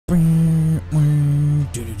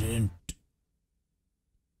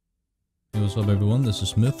What's up everyone, this is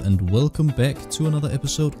Smith and welcome back to another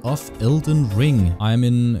episode of Elden Ring. I'm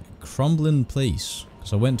in Crumbling Place,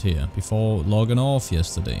 because I went here before logging off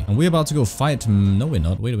yesterday. And we're about to go fight... No we're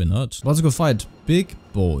not, wait we're not. About to go fight Big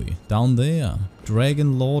Boy down there.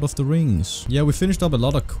 Dragonlord of the Rings. Yeah, we finished up a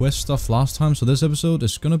lot of quest stuff last time, so this episode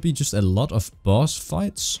is gonna be just a lot of boss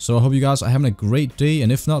fights. So I hope you guys are having a great day,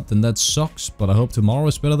 and if not, then that sucks. But I hope tomorrow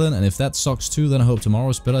is better then, and if that sucks too, then I hope tomorrow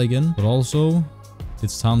is better again. But also...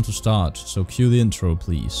 it's time to start, so cue the intro,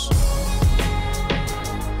 please.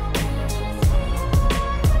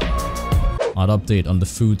 I'd update on the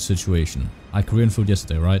food situation. I had Korean food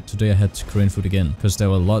yesterday, right? Today I had Korean food again, because there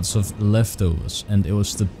were lots of leftovers, and it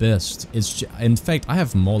was the best. In fact, I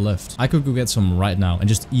have more left. I could go get some right now and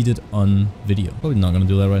just eat it on video. Probably not gonna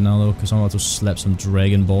do that right now though, because I'm about to slap some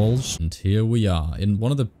Dragon Balls. And here we are, in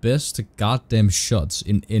one of the best goddamn shots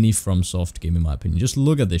in any FromSoft game, in my opinion. Just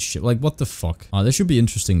look at this shit. Like, what the fuck? This should be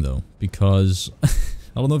interesting though, because...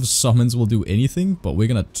 I don't know if summons will do anything, but we're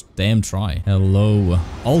gonna damn try. Hello.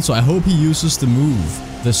 Also, I hope he uses the move.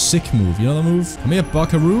 The sick move. You know the move? Come here,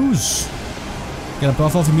 buckaroos. Get a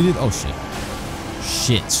buff off immediately. Oh, shit.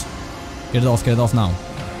 Shit. Get it off now.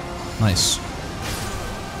 Nice.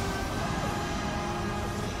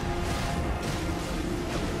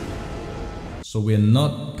 So we're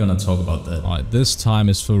not gonna talk about that. Alright, this time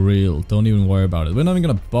is for real. Don't even worry about it. We're not even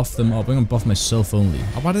gonna buff them up. We're gonna buff myself only.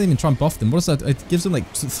 Why did I even try and buff them? What is that? It gives them like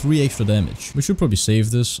 3 extra damage. We should probably save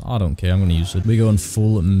this. I don't care. I'm gonna use it. We go in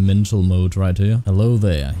full mental mode right here. Hello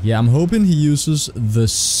there. Yeah, I'm hoping he uses the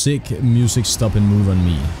sick music stopping move on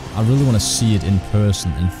me. I really want to see it in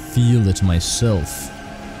person and feel it myself.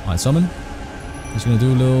 Alright, summon. He's gonna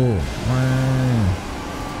do a little...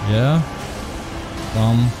 yeah.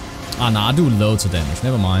 Ah, nah, I do loads of damage.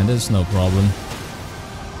 Never mind, it's no problem.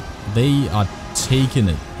 They are taking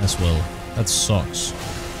it as well. That sucks.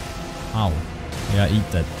 Ow. Yeah,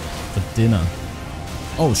 eat that for dinner.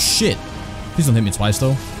 Oh, shit. Please don't hit me twice,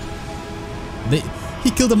 though. He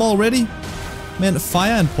killed them already? Man,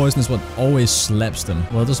 fire and poison is what always slaps them.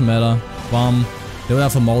 Well, it doesn't matter. Bomb. They were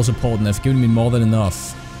out for more support, and they've given me more than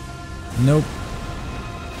enough. Nope.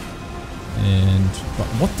 And...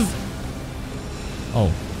 what the...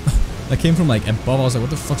 oh. That came from like above. I was like, what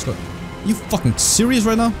the fuck's going on? You fucking serious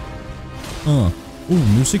right now? Ooh,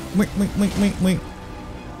 music. Wait.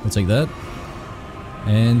 We'll take that.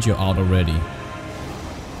 And you're out already.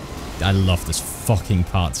 I love this fucking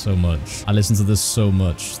part so much. I listen to this so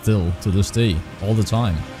much still to this day. All the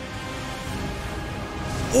time.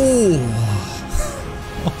 Oh!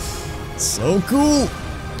 So cool!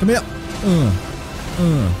 Come here!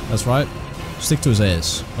 That's right. Stick to his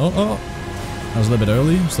ass. Oh. That was a little bit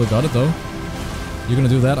early. Still got it though. You're gonna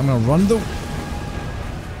do that. I'm gonna run though.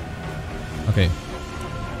 Okay.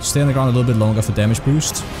 Stay on the ground a little bit longer for damage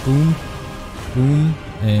boost. Boom. Boom.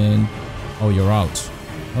 And... oh, you're out.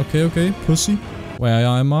 Okay. Pussy. Where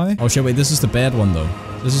am I? Oh shit, wait. This is the bad one though.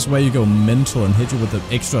 This is where you go mental and hit you with the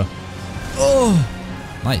extra... oh!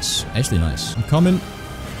 Nice. Actually nice. I'm coming.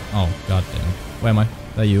 Oh, goddamn. Where am I?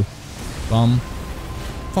 There you. Bomb.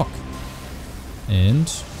 Fuck. And...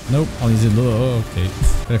 nope, I'll use it. Oh, okay.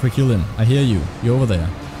 Gotta quick heal him. I hear you. You're over there.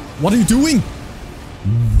 What are you doing?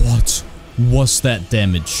 What was that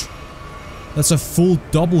damage? That's a full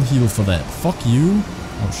double heal for that. Fuck you.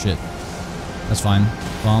 Oh shit. That's fine.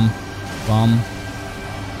 Bomb. Bomb.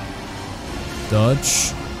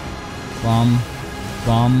 Dodge. Bomb.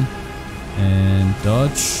 Bomb. And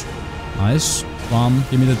dodge. Nice. Bomb.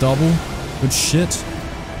 Give me the double. Good shit.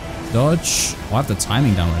 Dodge. Oh, I have the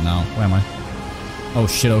timing down right now. Where am I? Oh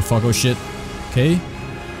shit, oh fuck, oh shit. Okay.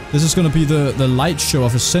 This is gonna be the light show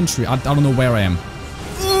of a century. I don't know where I am.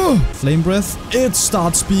 Ugh. Flame breath. It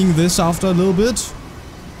starts being this after a little bit.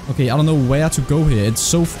 Okay, I don't know where to go here. It's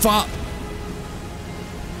so far.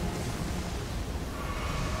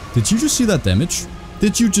 Did you just see that damage?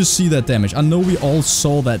 Did you just see that damage? I know we all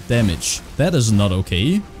saw that damage. That is not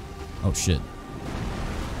okay. Oh shit.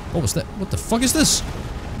 What was that? What the fuck is this?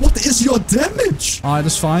 What is your damage? Alright,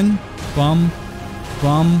 that's fine. Bomb.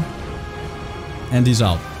 Bomb. And he's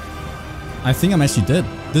out. I think I'm actually dead.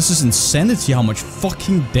 This is insanity how much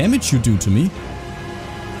fucking damage you do to me.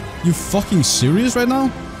 You fucking serious right now?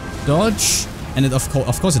 Dodge. And it of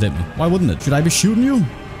course it hit me. Why wouldn't it? Should I be shooting you?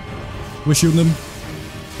 We're shooting him.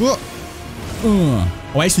 Oh,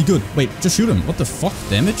 actually good. Wait, just shoot him. What the fuck?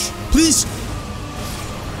 Damage? Please!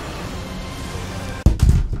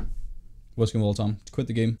 Worst game of all time. Quit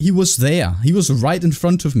the game. He was there. He was right in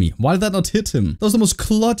front of me. Why did that not hit him? That was the most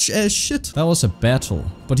clutch ass shit. That was a battle.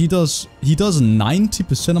 But he does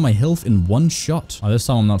 90% of my health in one shot. Oh, this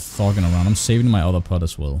time I'm not fucking around. I'm saving my other pot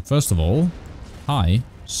as well. First of all, hi.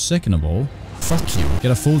 Second of all, fuck you. Get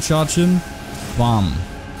a full charge in. Bomb.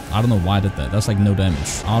 I don't know why I did that. That's like no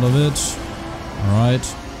damage. Out of it.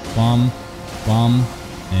 Alright. Bomb. Bomb.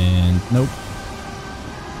 And nope.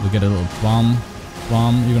 We get a little bomb.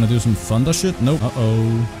 Bomb. You're gonna do some thunder shit? Nope.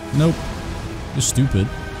 Uh-oh. Nope. You're stupid.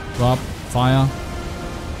 Drop. Fire.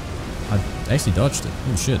 I actually dodged it.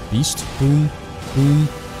 Oh shit. Beast. Boom. Boom.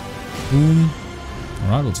 Boom.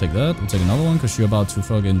 Alright, we'll take that. We'll take another one because you're about to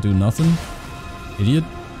fucking do nothing. Idiot.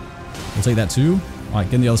 We'll take that too. Alright,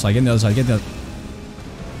 get on the other side. Get on the other side. Get the other...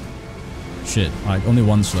 Shit. Alright, only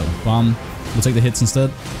one slow. Bomb. We'll take the hits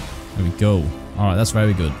instead. There we go. Alright, that's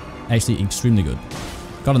very good. Actually, extremely good.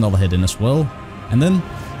 Got another hit in as well. And then...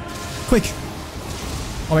 Quick!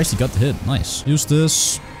 Oh, I actually got the hit. Nice. Use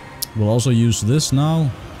this. We'll also use this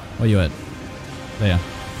now. Where you at? There.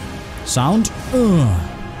 Sound.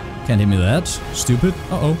 Ugh. Can't hit me that. Stupid.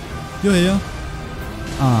 Uh-oh. You're here.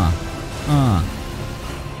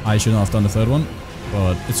 I shouldn't have done the third one.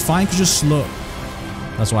 But it's fine because you're slow.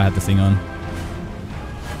 That's why I had the thing on.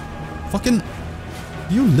 Fucking...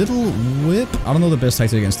 You little whip. I don't know the best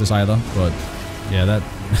tactic against this either. But yeah, that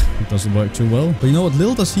doesn't work too well. But you know what?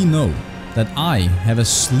 Little does he know that I have a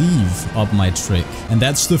sleeve up my trick. And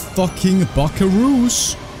that's the fucking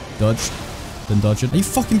buckaroos. Dodge. Then dodge it. Are you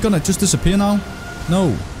fucking gonna just disappear now?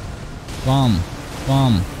 No. Bomb.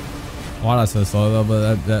 Bomb. Why did I thought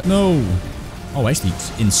about that? No. Oh, actually,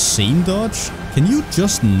 insane dodge? Can you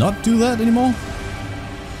just not do that anymore?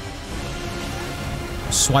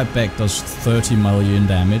 Swipe back does 30 million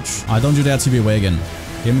damage. I don't do that TP away again.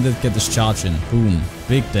 Get me to get this charge in. Boom.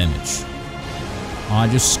 Big damage. I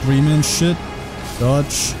just screaming and shit.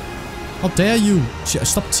 Dodge. How dare you?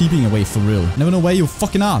 Stop TPing away for real. Never know where you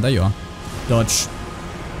fucking are. There you are. Dodge.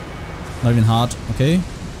 Not even hard. Okay.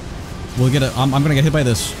 We'll get it. I'm gonna get hit by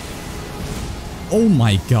this. Oh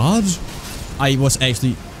my god. I was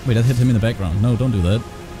actually... Wait, that hit him in the background. No, don't do that.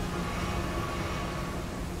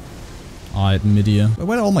 Alright, mid-ear.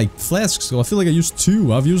 Where did all my flasks go? I feel like I used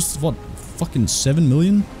 2. I've used, what, fucking 7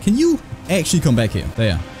 million? Can you actually come back here?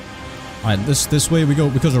 There. Alright, this way we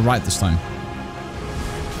go, because we're right this time.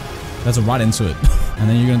 That's a right into it. And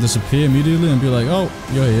then you're gonna disappear immediately and be like, oh,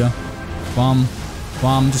 you're here. Bomb.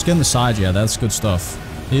 Bomb. Just get on the side, yeah, that's good stuff.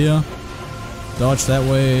 Here. Dodge that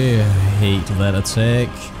way. I hate that attack.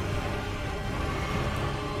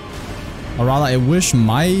 Or rather, I wish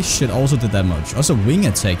my shit also did that much. Also, wing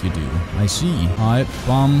attack you do. I see. Alright.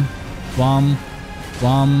 Bomb. Bomb.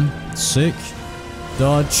 Bomb. Sick.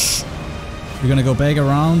 Dodge. You're gonna go back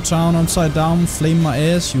around town upside down. Flame my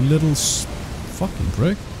ass, you little fucking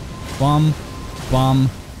prick. Bomb. Bomb.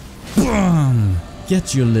 Boom.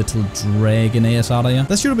 Get your little dragon ass out of here.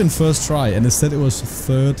 That should have been first try, and instead it was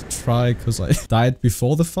third try because I died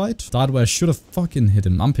before the fight. Died where I should have fucking hit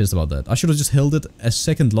him. I'm pissed about that. I should have just held it a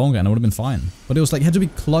second longer and it would have been fine. But it was like, had to be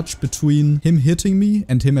clutch between him hitting me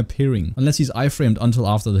and him appearing. Unless he's iframed until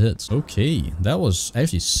after the hits. Okay, that was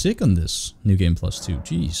actually sick on this New Game Plus 2.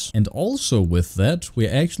 Jeez. And also with that,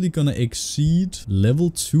 we're actually gonna exceed level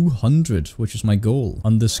 200, which is my goal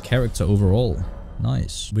on this character overall.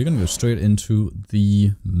 Nice. We're gonna go straight into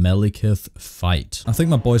the Maliketh fight. I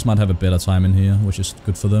think my boys might have a better time in here, which is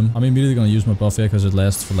good for them. I'm immediately gonna use my buff here because it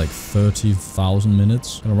lasts for like 30,000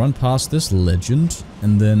 minutes. Gonna run past this legend,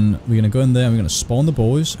 and then we're gonna go in there and we're gonna spawn the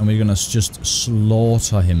boys, and we're gonna just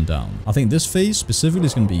slaughter him down. I think this phase specifically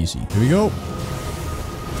is gonna be easy. Here we go.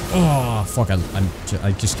 Oh, fuck.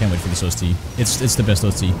 I just can't wait for this OST. It's the best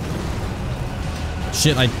OST.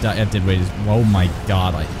 Shit, I did raid it. Oh my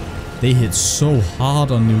god, they hit so hard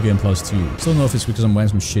on New Game Plus 2. Still don't know if it's because I'm wearing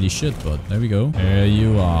some shitty shit, but there we go. There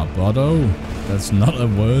you are, buddo. That's not a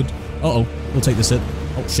word. Uh-oh. We'll take this hit.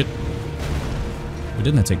 Oh, shit. We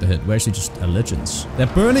didn't take the hit. We're actually just legends. They're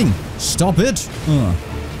burning! Stop it!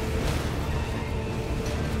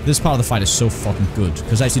 This part of the fight is so fucking good,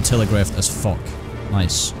 because I actually telegraphed as fuck.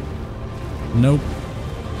 Nice. Nope.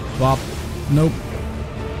 Bop. Nope.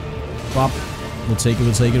 Bop. We'll take it,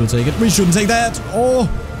 we'll take it, we'll take it. We shouldn't take that! Oh!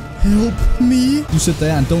 Help me! You sit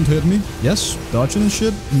there and don't hurt me. Yes, dodging and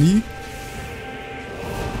shit. Me.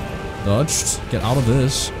 Dodged. Get out of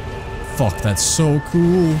this. Fuck, that's so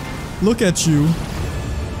cool. Look at you.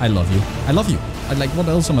 I love you. I love you. Like, what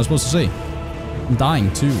else am I supposed to say? I'm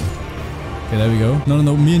dying too. Okay, there we go. No, no,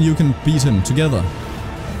 no. Me and you can beat him together.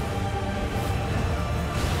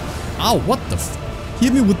 Ow, what the f...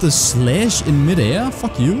 Hit me with the slash in midair?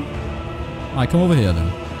 Fuck you. Alright, come over here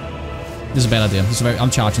then. This is a bad idea. This is very... I'm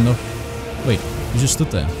charging though. Wait, you just stood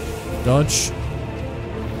there. Dodge.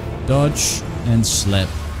 Dodge. And slap.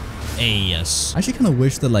 Yes. I actually kind of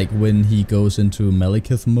wish that like when he goes into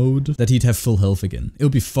MALIKETH mode, that he'd have full health again. It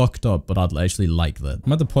would be fucked up, but I'd actually like that.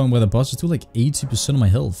 I'm at the point where the bosses do like 80% of my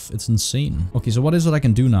health. It's insane. Okay, so what is it I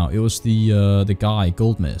can do now? It was the guy,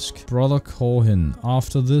 Gold Mask. Brother Corhin.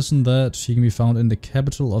 After this and that, he can be found in the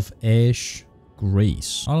capital of Ash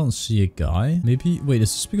Grace. I don't see a guy. Maybe... Wait,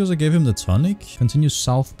 is this because I gave him the tonic? Continue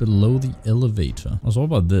south below the elevator. Also, what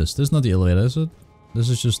about this? This is not the elevator, is it? This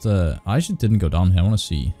is just I actually didn't go down here. I want to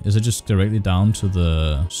see. Is it just directly down to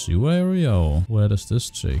the sewer area, or where does this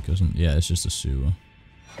take us? Yeah, it's just a sewer.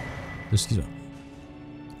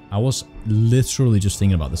 I was literally just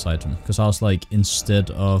thinking about this item, because I was like,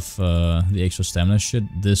 instead of the extra stamina shit,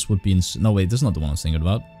 this would be no, wait, this is not the one I was thinking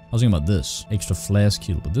about. I was thinking about this. Extra flask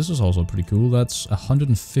heal, but this is also pretty cool. That's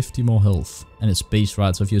 150 more health. And it's base,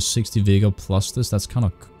 right? So if you have 60 vigor plus this, that's kind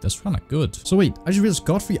of good. So wait, I just realized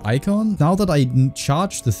Godfrey icon. Now that I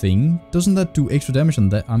charge the thing, doesn't that do extra damage on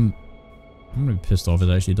that? I'm gonna be pissed off if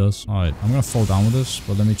it actually does. Alright, I'm gonna fall down with this,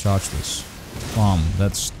 but let me charge this. Bam,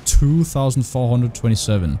 that's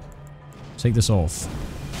 2,427. Take this off.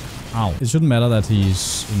 Ow. It shouldn't matter that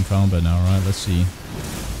he's in combat now, right? Let's see.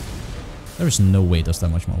 There is no way it does that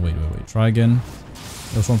much more. Wait. Try again.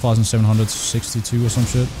 It was 1,762 or some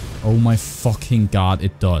shit. Oh my fucking god,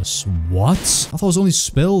 it does. What? I thought it was only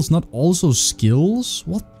spells, not also skills?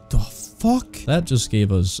 What the fuck? That just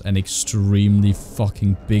gave us an extremely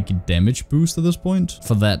fucking big damage boost at this point.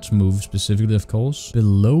 For that move specifically, of course.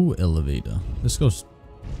 Below elevator. This goes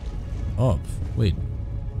up. Wait.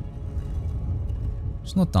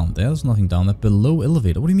 It's not down there. There's nothing down there. Below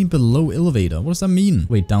elevator. What do you mean below elevator? What does that mean?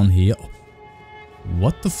 Wait, down here.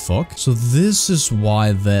 What the fuck? So this is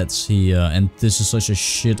why that's here, and this is such a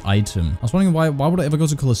shit item. I was wondering why would I ever go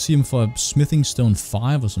to Colosseum for a Smithing Stone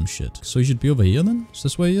 5 or some shit? So he should be over here then? Is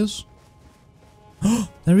this where he is? Oh,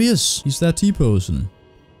 there he is! He's there T-posing.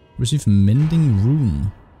 Receive Mending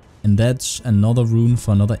Rune. And that's another rune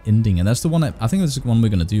for another ending. And that's the one I think that's the one we're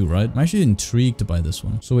gonna do, right? I'm actually intrigued by this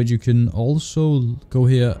one. So wait, you can also go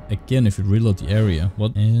here again if you reload the area.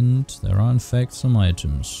 What? And there are in fact some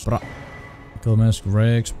items. Gold mask,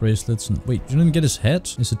 rags, bracelets, and wait, you didn't get his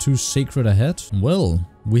hat? Is it too sacred a hat? Well,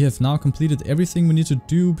 we have now completed everything we need to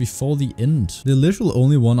do before the end. The literal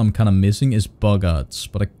only one I'm kind of missing is Boggarts,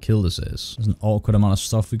 but I killed his ass. There's an awkward amount of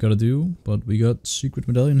stuff we gotta do, but we got secret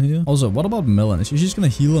medallion here. Also, what about Melon? She's just gonna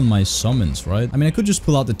heal on my summons, right? I mean, I could just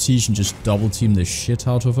pull out the Tish and just double team the shit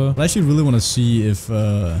out of her. But I actually really want to see if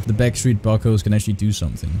the Backstreet Buckos can actually do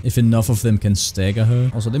something. If enough of them can stagger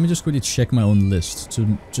her. Also, let me just quickly check my own list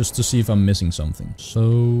just to see if I'm missing something.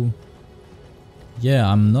 So, yeah,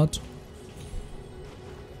 I'm not...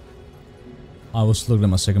 I was looking at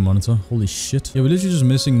my second monitor. Holy shit. Yeah, we're literally just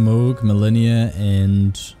missing MOHG, Millennia,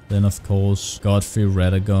 and then of course Godfrey,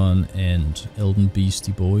 Radagon, and Elden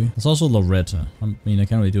Beastie Boy. There's also Loretta. I mean, I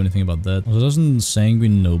can't really do anything about that. Also, doesn't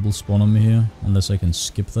Sanguine Noble spawn on me here? Unless I can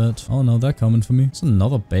skip that. Oh no, they're coming for me. There's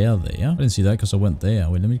another bear there. I didn't see that because I went there.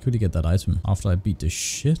 Wait, let me quickly get that item after I beat the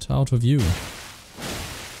shit out of you.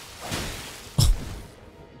 Oh.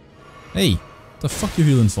 Hey, the fuck you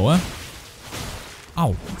healing for, eh?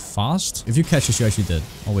 Ow, fast? If you catch this, you're actually dead.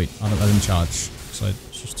 Oh wait, I didn't charge. So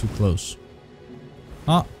it's just too close.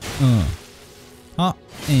 Get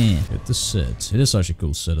the set. It is such a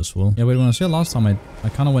cool set as well. Yeah, wait, when I said last time, I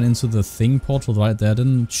kind of went into the thing portal right there. I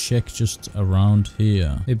didn't check just around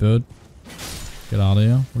here. Hey, bird. Get out of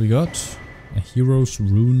here. What do we got? A Hero's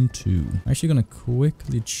Rune 2. I'm actually gonna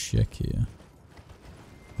quickly check here.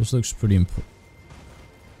 This looks pretty important.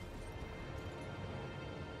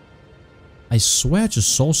 I swear I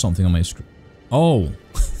just saw something on my screen. Oh,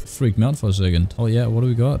 freaked me out for a second. Oh yeah, what do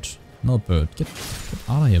we got? Another bird. Get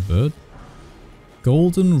out of here, bird.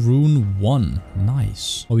 Golden Rune 1.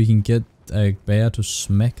 Nice. Oh, we can get a bear to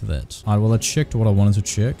smack that. Alright, well I checked what I wanted to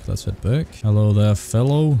check. Let's head back. Hello there,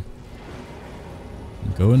 fellow.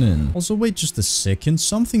 I'm going in. Also, wait just a second.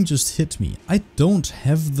 Something just hit me. I don't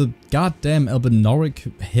have the goddamn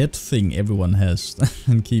albinoric head thing everyone has.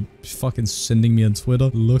 And keep fucking sending me on Twitter.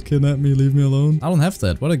 Looking at me, leave me alone. I don't have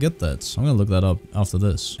that. Where'd I get that? I'm gonna look that up after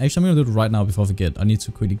this. Actually, I'm gonna do it right now before I forget. I need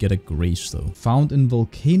to quickly get a grace though. Found in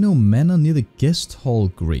Volcano Manor near the guest hall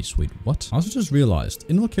grace. Wait, what? I also just realized,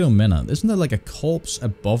 in Volcano Manor, isn't there like a corpse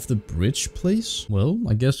above the bridge place? Well,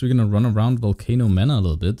 I guess we're gonna run around Volcano Manor a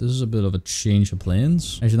little bit. This is a bit of a change of plans.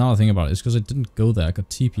 Actually, now I think about it, it's because I didn't go there. I got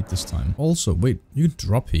TP'd this time. Also, wait, you can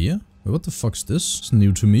drop here? Wait, what the fuck's this? It's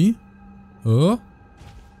new to me. Whoa.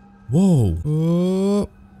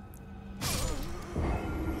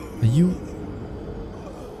 Are you...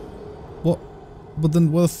 What? But then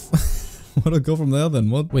what where'd I go from there then?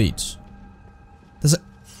 What? Wait. There's a...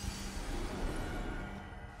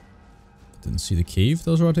 see the cave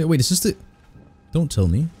that was right here. Wait, is this the... Don't tell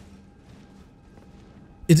me.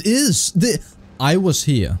 It is! I was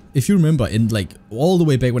here. If you remember, in like all the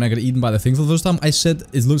way back when I got eaten by the thing for the first time, I said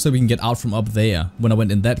it looks like we can get out from up there when I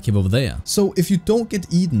went in that cave over there. So if you don't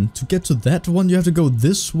get eaten, to get to that one, you have to go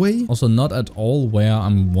this way. Also not at all where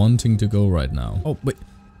I'm wanting to go right now. Oh, wait.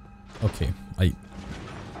 Okay,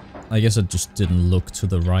 I guess I just didn't look to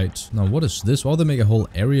the right. Now, what is this? Why would they make a whole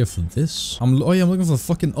area for this? Oh yeah, I'm looking for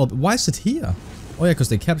fucking... why is it here? Oh yeah, because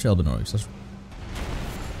they capture Elden Orcs.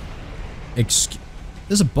 That's...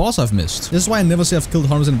 There's a boss I've missed. This is why I never say I've killed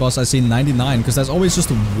 100% boss. I say 99, because there's always just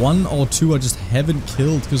 1 or 2 I just haven't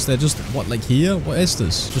killed, because they're just, what, like here? What is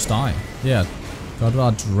this? Just die. Yeah. Got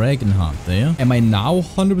our dragon heart there. Am I now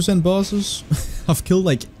 100% bosses? I've killed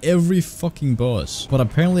like every fucking boss, but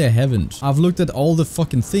apparently I haven't. I've looked at all the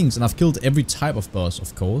fucking things and I've killed every type of boss,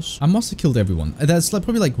 of course. I must have killed everyone. That's like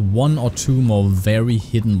probably like 1 or 2 more very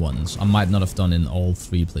hidden ones I might not have done in all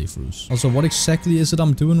 3 playthroughs. Also, what exactly is it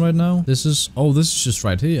I'm doing right now? This is... Oh, this is just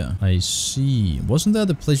right here. I see. Wasn't there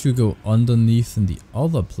the place you go underneath in the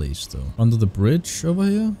other place though? Under the bridge over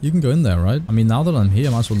here? You can go in there, right? I mean, now that I'm here,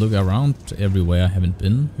 I might as well look around everywhere I haven't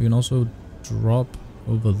been. You can also drop...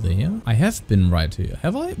 over there? I have been right here.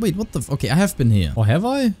 Have I? Wait, what the f... Okay, I have been here. Or have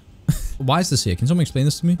I? Why is this here? Can someone explain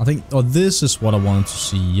this to me? I think... Oh, this is what I wanted to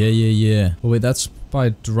see. Yeah. Oh, wait, that's by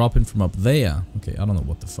dropping from up there. Okay, I don't know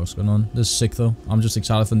what the fuck's going on. This is sick, though. I'm just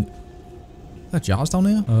excited for... That jars down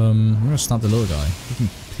here? I'm gonna snap the little guy. He can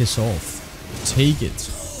piss off. Take it.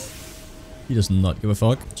 He does not give a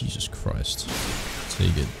fuck. Jesus Christ.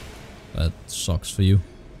 Take it. That sucks for you.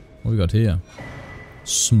 What we got here?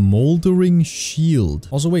 Smoldering shield.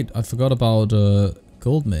 Also, wait, I forgot about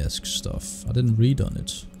gold mask stuff. I didn't read on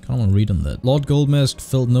it. Kind of want to read on that. Lord Goldmask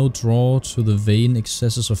felt no draw to the vain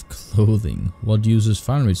excesses of clothing. What use is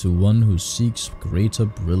finery to one who seeks greater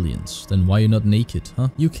brilliance? Then why are you not naked, huh?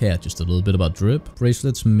 You care just a little bit about drip.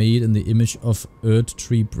 Bracelets made in the image of Earth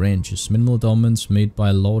Tree branches. Minimal adornments made by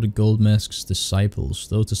Lord Goldmask's disciples.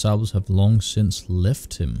 Those disciples have long since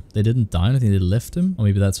left him. They didn't die, I think they left him. Or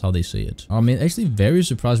maybe that's how they say it. I mean, actually very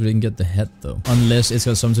surprised we didn't get the head though. Unless it's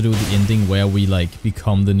got something to do with the ending where we like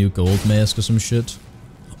become the new Goldmask or some shit.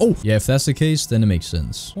 Oh, yeah, if that's the case, then it makes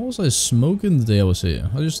sense. What was I smoking the day I was here?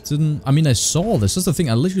 I just didn't... I mean, I saw this. That's the thing.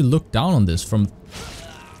 I literally looked down on this from...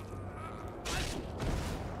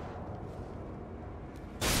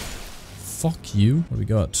 Fuck you. What do we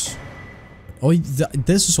got? Oh,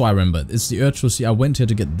 this is why I remember. It's the Earth Tree. I went here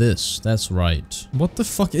to get this. That's right. What the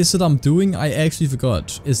fuck is it I'm doing? I actually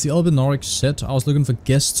forgot. It's the Albinoric set. I was looking for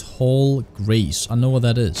Guest Hall Grace. I know what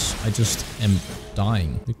that is. I just am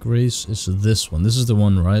dying. The Grace is this one. This is the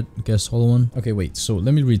one, right? Guest Hall one. Okay, wait. So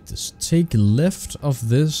let me read this. Take left of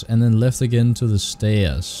this and then left again to the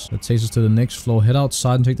stairs. That takes us to the next floor. Head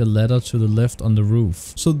outside and take the ladder to the left on the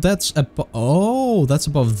roof. So that's above... Oh, that's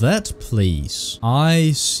above that place.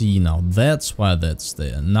 I see now. That's why that's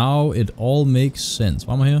there. Now it all makes sense.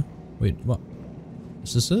 Why am I here? Wait, what?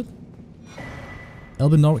 Is this it?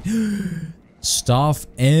 Albinoric... Staff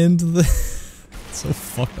and the... So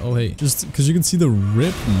fucked. Oh, hey. Just because you can see the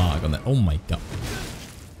rip mark on that. Oh my god.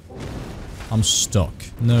 I'm stuck.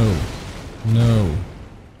 No. No.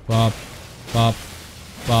 Bop. Bop.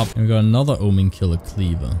 Bop. And we got another Omen Killer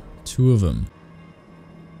Cleaver. 2 of them.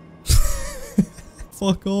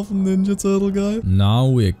 Fuck off, Ninja Turtle guy. Now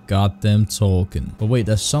we're goddamn talking. But wait,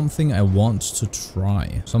 there's something I want to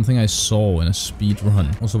try. Something I saw in a speed run.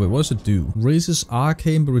 Also, wait, what does it do? Raises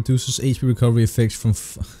arcane but reduces HP recovery effects from...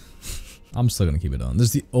 I'm still gonna keep it on.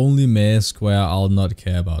 This is the only mask where I'll not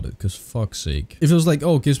care about it, because fuck's sake. If it was like,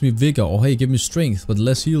 oh, it gives me vigor, or hey, give me strength, but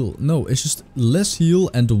less heal. No, it's just less heal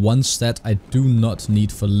and 1 stat I do not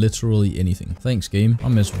need for literally anything. Thanks, game. I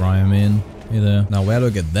miss Ryan, man. Hey there. Now, where do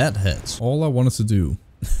I get that hat? All I wanted to do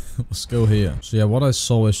was go here. So yeah, what I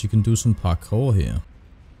saw is you can do some parkour here.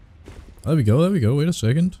 There we go, there we go. Wait a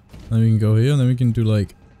second. Then we can go here, and then we can do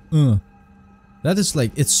like, That is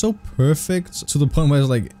like, it's so perfect to the point where it's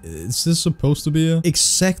like, is this supposed to be here?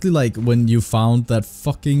 Exactly like when you found that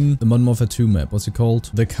fucking, the Modern Warfare 2 map, what's it called?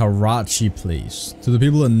 The Karachi place. To the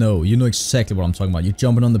people that know, you know exactly what I'm talking about. You're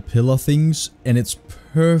jumping on the pillar things and it's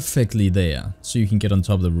perfectly there so you can get on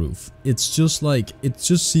top of the roof. It's just like, it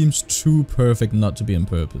just seems too perfect not to be on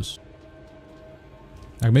purpose.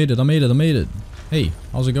 I made it, I made it, I made it. Hey,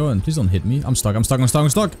 how's it going? Please don't hit me. I'm stuck, I'm stuck, I'm stuck, I'm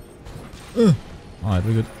stuck. Alright,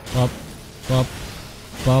 we're good. Up. Bop.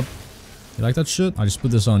 Bop. You like that shit? I just put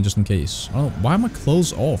this on just in case. Oh, why are my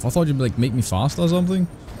clothes off? I thought you'd like make me faster or something.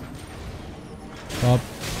 Bop.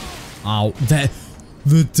 Ow. That...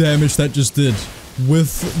 The damage that just did.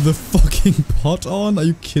 with the fucking pot on? Are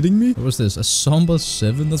you kidding me? What was this? A somber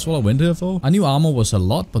 7? That's what I went here for? I knew armor was a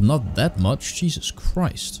lot, but not that much. Jesus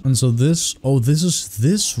Christ. And so this... Oh, this is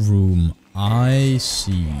this room. I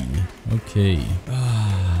see. Okay.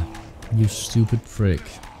 Ah, you stupid prick.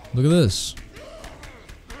 Look at this.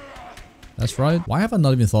 That's right. Why have I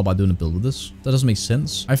not even thought about doing a build with this? That doesn't make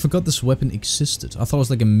sense. I forgot this weapon existed. I thought it was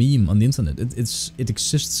like a meme on the internet. It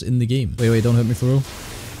exists in the game. Wait, don't hit me through.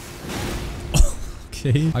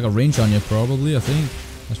 Okay. I got range on you probably, I think.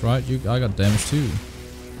 That's right. I got damage too.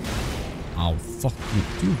 Ow, fuck you.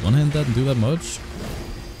 Do you one-hand that and do that much?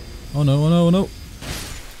 Oh no, oh no, oh no.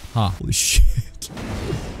 Ha. Holy shit.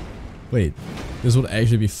 Wait. This would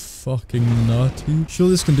actually be fucking nutty. Sure,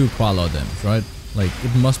 this can do quite a lot of damage, right? Like,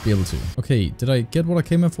 it must be able to. Okay, did I get what I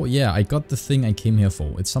came here for? Yeah, I got the thing I came here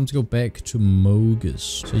for. It's time to go back to MOHG.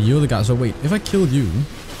 So you're the guy. So wait, if I killed you,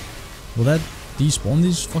 will that despawn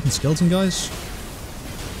these fucking skeleton guys?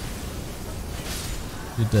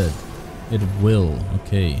 You're dead. It will.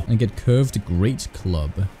 Okay. And get curved great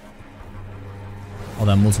club. Oh,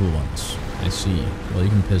 there are multiple ones. I see. Well, you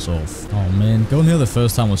can piss off. Oh, man. Going here the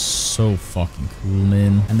first time was so fucking cool,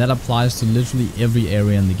 man. And that applies to literally every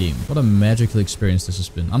area in the game. What a magical experience this has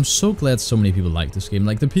been. I'm so glad so many people like this game.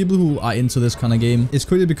 Like, the people who are into this kind of game, it's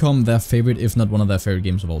quickly become their favorite, if not one of their favorite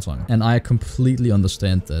games of all time. And I completely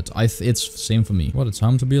understand that. It's the same for me. What a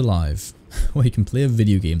time to be alive. Where you can play a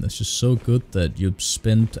video game that's just so good that you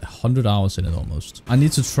spend 100 hours in it almost. I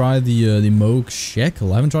need to try the MOHG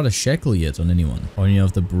shackle. I haven't tried a shackle yet on anyone. Or any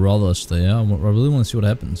of the brothers there. I really want to see what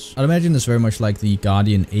happens. I'd imagine it's very much like the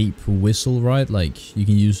Guardian Ape whistle, right? Like, you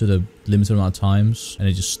can use it a limited amount of times and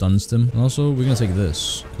it just stuns them. And also, we're gonna take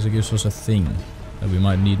this, because it gives us a thing that we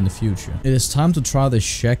might need in the future. It is time to try the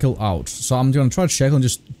shackle out. So I'm gonna try the shackle and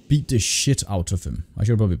just beat the shit out of him. I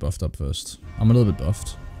should probably buffed up first. I'm a little bit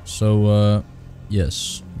buffed. So,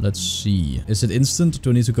 yes. Let's see. Is it instant? Do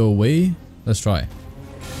I need to go away? Let's try.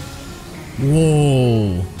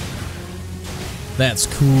 Whoa. That's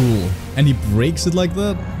cool. And he breaks it like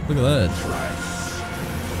that? Look at that.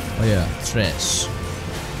 Oh yeah, trash.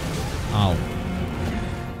 Ow.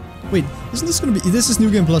 Wait, isn't this gonna be... This is New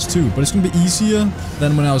Game Plus 2, but it's gonna be easier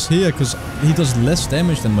than when I was here, because he does less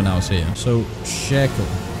damage than when I was here. So, shackle.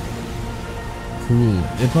 Cool.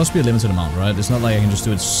 It must be a limited amount, right? It's not like I can just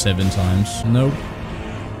do it 7 times. Nope.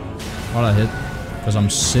 Why'd I hit? Because I'm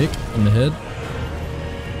sick in the head.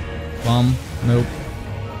 Bomb. Nope.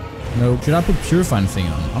 Nope. Should I put Purifying thing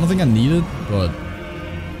on? I don't think I need it, but...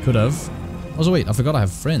 Could have. Also, wait. I forgot I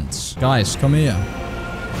have friends. Guys, come here.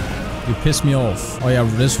 You piss me off. Oh yeah,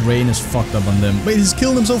 this rain is fucked up on them. Wait, he's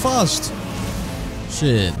killing them so fast!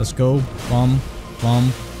 Shit. Let's go. Bomb.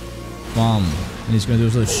 Bomb. Bomb. And he's gonna do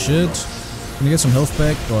this little shit. Gonna get some health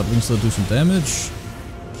back, but we can still do some damage.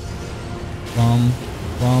 Bomb.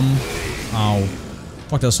 Bomb. Ow.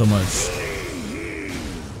 Fuck that so much.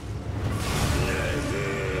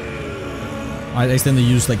 I accidentally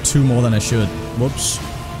used like 2 more than I should. Whoops.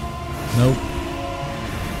 Nope.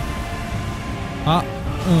 Ah.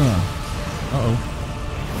 Uh-oh.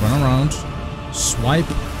 Run around. Swipe.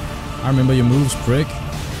 I remember your moves, prick.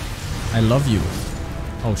 I love you.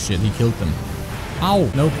 Oh shit, he killed them. Ow.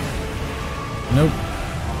 Nope. Nope.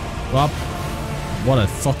 Wop. What a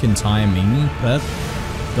fucking timing. That.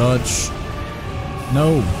 Dodge.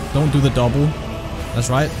 No. Don't do the double. That's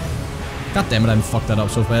right. God damn it, I fucked that up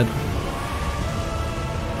so bad.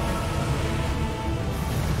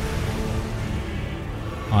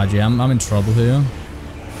 Alright, yeah, I'm in trouble here.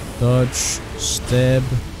 Dodge. Stab.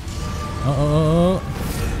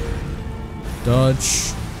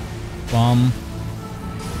 Dodge. Bomb.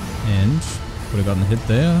 And could have gotten a hit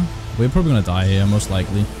there. We're probably gonna die here, most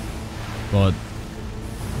likely. But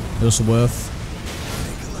it was worth.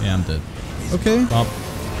 Yeah, I'm dead. Okay. Bop.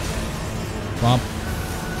 Bop.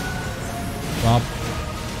 Bop.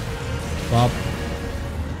 Bop.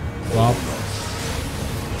 Bop.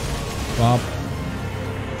 Bop.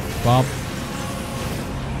 Bop.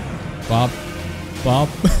 Bop. Bop.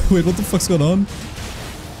 Wait, what the fuck's going on?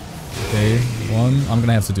 Okay, 1. I'm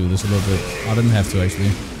gonna have to do this a little bit. I didn't have to,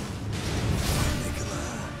 actually.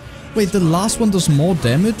 Wait, the last one does more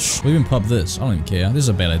damage? We can pop this. I don't even care. This is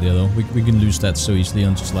a bad idea, though. We can lose that so easily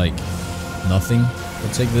on just, like, nothing.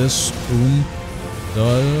 But take this. Boom.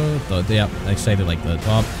 Yeah, exactly like that.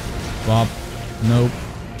 Bop. Bop. Nope.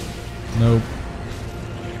 Nope.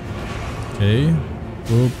 Okay.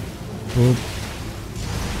 Boop. Boop.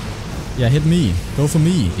 Yeah, hit me. Go for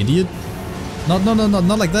me, idiot. Not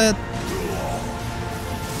like that.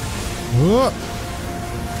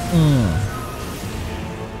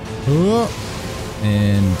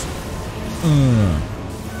 And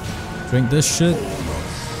drink this shit.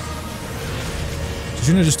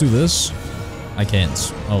 Shouldn't I just do this? I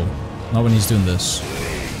can't. Oh, not when he's doing this.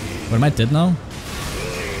 But am I dead now?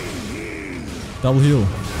 Double heal.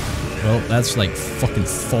 Well, that's like fucking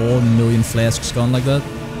 4 million flasks gone like that.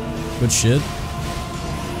 Good shit.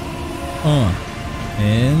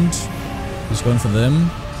 And he's going for them.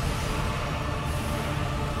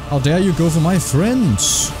 How dare you go for my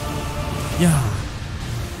friends? Yeah.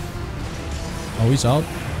 Oh, he's out.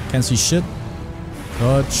 Can't see shit.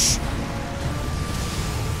 Dodge.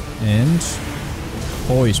 And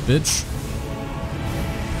poise, bitch.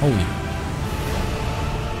 Holy.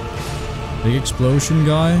 Big explosion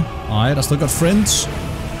guy. Alright, I still got friends.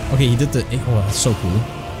 Okay, he did the... Oh, that's so cool.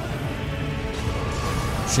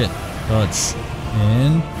 Shit. Dodge.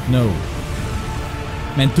 And... No.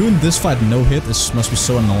 Man, doing this fight no hit must be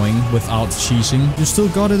so annoying without cheesing. You still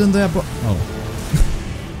got it in there, bro. Oh.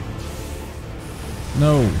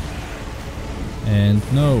 No. And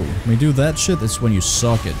no. When you do that shit, it's when you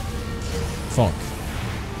suck it. Fuck.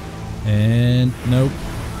 And nope.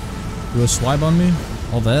 Do a swipe on me?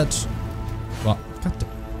 All that? Well,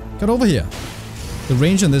 get over here. The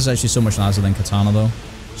range on this is actually so much nicer than Katana though.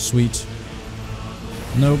 Sweet.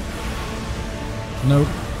 Nope. Nope.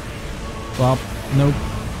 Bop. Nope.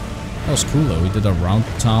 That was cool though. We did a round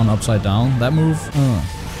town upside down. That move.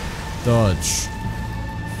 Dodge.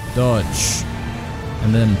 Dodge.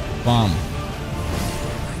 And then bomb.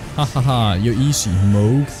 Hahaha, you're easy,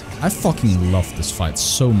 MOHG. I fucking love this fight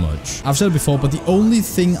so much. I've said it before, but the only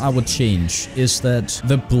thing I would change is that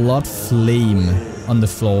the blood flame on the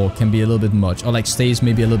floor can be a little bit much, or like stays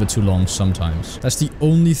maybe a little bit too long sometimes. That's the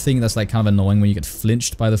only thing that's like kind of annoying when you get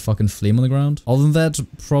flinched by the fucking flame on the ground. Other than that,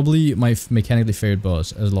 probably my mechanically favorite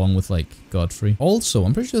boss, along with like Godfrey. Also,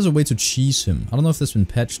 I'm pretty sure there's a way to cheese him. I don't know if that's been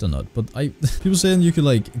patched or not, but people saying you could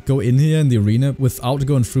like go in here in the arena without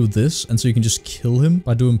going through this, and so you can just kill him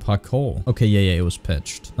by doing parkour. Okay, yeah, it was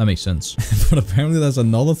patched. That makes sense. But apparently there's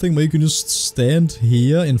another thing where you can just stand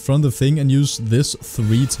here in front of the thing and use this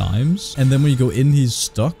 3 times. And then when you go in, he's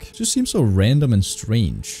stuck. It just seems so random and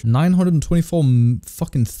strange. 924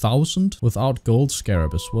 fucking thousand without gold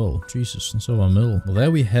scarab as well. Jesus, that's over a mil. Well,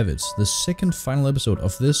 there we have it. The second final episode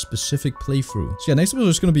of this specific playthrough. So yeah, next episode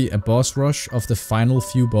is going to be a boss rush of the final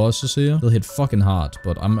few bosses here. They'll hit fucking hard,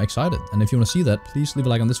 but I'm excited. And if you want to see that, please leave a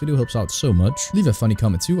like on this video. It helps out so much. Leave a funny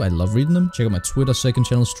comment too. I love reading them. Check out my Twitter, second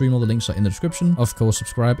channel, stream. All the links are in the description. Of course,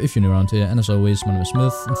 subscribe if you're new around here. And as always, my name is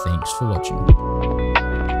Smith, and thanks for watching.